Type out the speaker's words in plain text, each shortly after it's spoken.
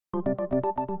A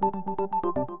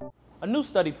new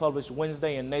study published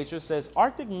Wednesday in Nature says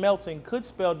Arctic melting could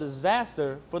spell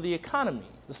disaster for the economy.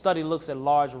 The study looks at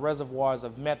large reservoirs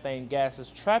of methane gases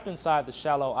trapped inside the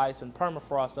shallow ice and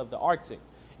permafrost of the Arctic.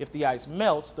 If the ice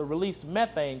melts, the released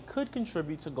methane could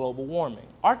contribute to global warming.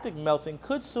 Arctic melting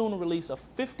could soon release a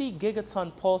 50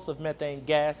 gigaton pulse of methane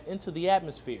gas into the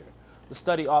atmosphere. The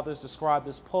study authors describe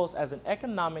this pulse as an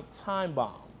economic time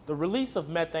bomb. The release of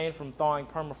methane from thawing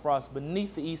permafrost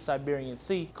beneath the East Siberian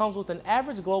Sea comes with an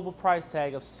average global price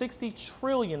tag of $60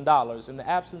 trillion in the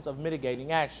absence of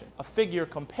mitigating action, a figure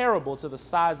comparable to the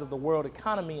size of the world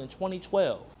economy in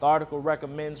 2012. The article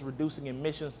recommends reducing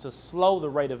emissions to slow the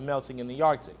rate of melting in the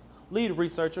Arctic. Lead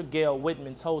researcher Gail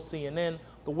Whitman told CNN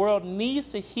the world needs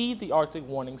to heed the Arctic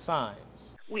warning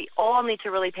signs. We all need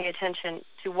to really pay attention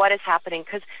to what is happening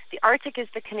because the Arctic is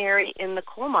the canary in the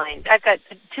coal mine. I've got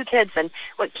 2 kids, and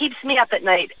what keeps me up at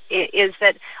night is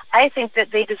that I think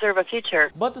that they deserve a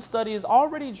future. But the study has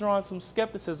already drawn some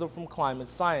skepticism from climate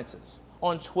scientists.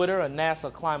 On Twitter, a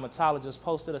NASA climatologist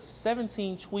posted a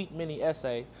 17-tweet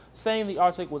mini-essay saying the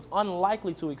Arctic was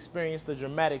unlikely to experience the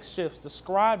dramatic shifts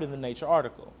described in the Nature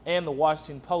article. And the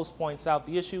Washington Post points out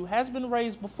the issue has been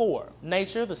raised before.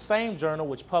 Nature, the same journal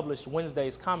which published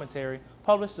Wednesday's commentary,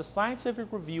 published a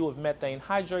scientific review of methane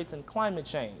hydrates and climate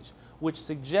change, which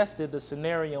suggested the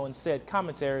scenario in said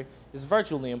commentary is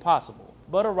virtually impossible.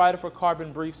 But a writer for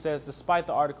Carbon Brief says despite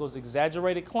the article's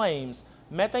exaggerated claims,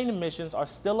 methane emissions are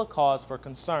still a cause for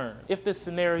concern. If this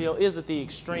scenario is at the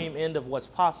extreme end of what's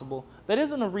possible, that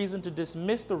isn't a reason to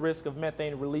dismiss the risk of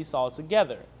methane release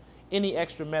altogether. Any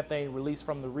extra methane released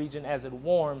from the region as it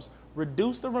warms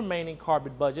reduce the remaining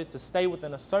carbon budget to stay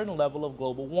within a certain level of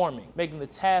global warming, making the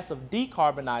task of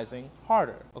decarbonizing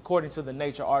harder. According to the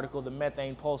Nature article, the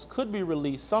methane pulse could be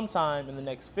released sometime in the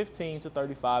next 15 to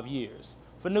 35 years.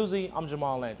 For Newsy, I'm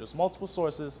Jamal Andrews. Multiple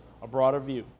sources, a broader view.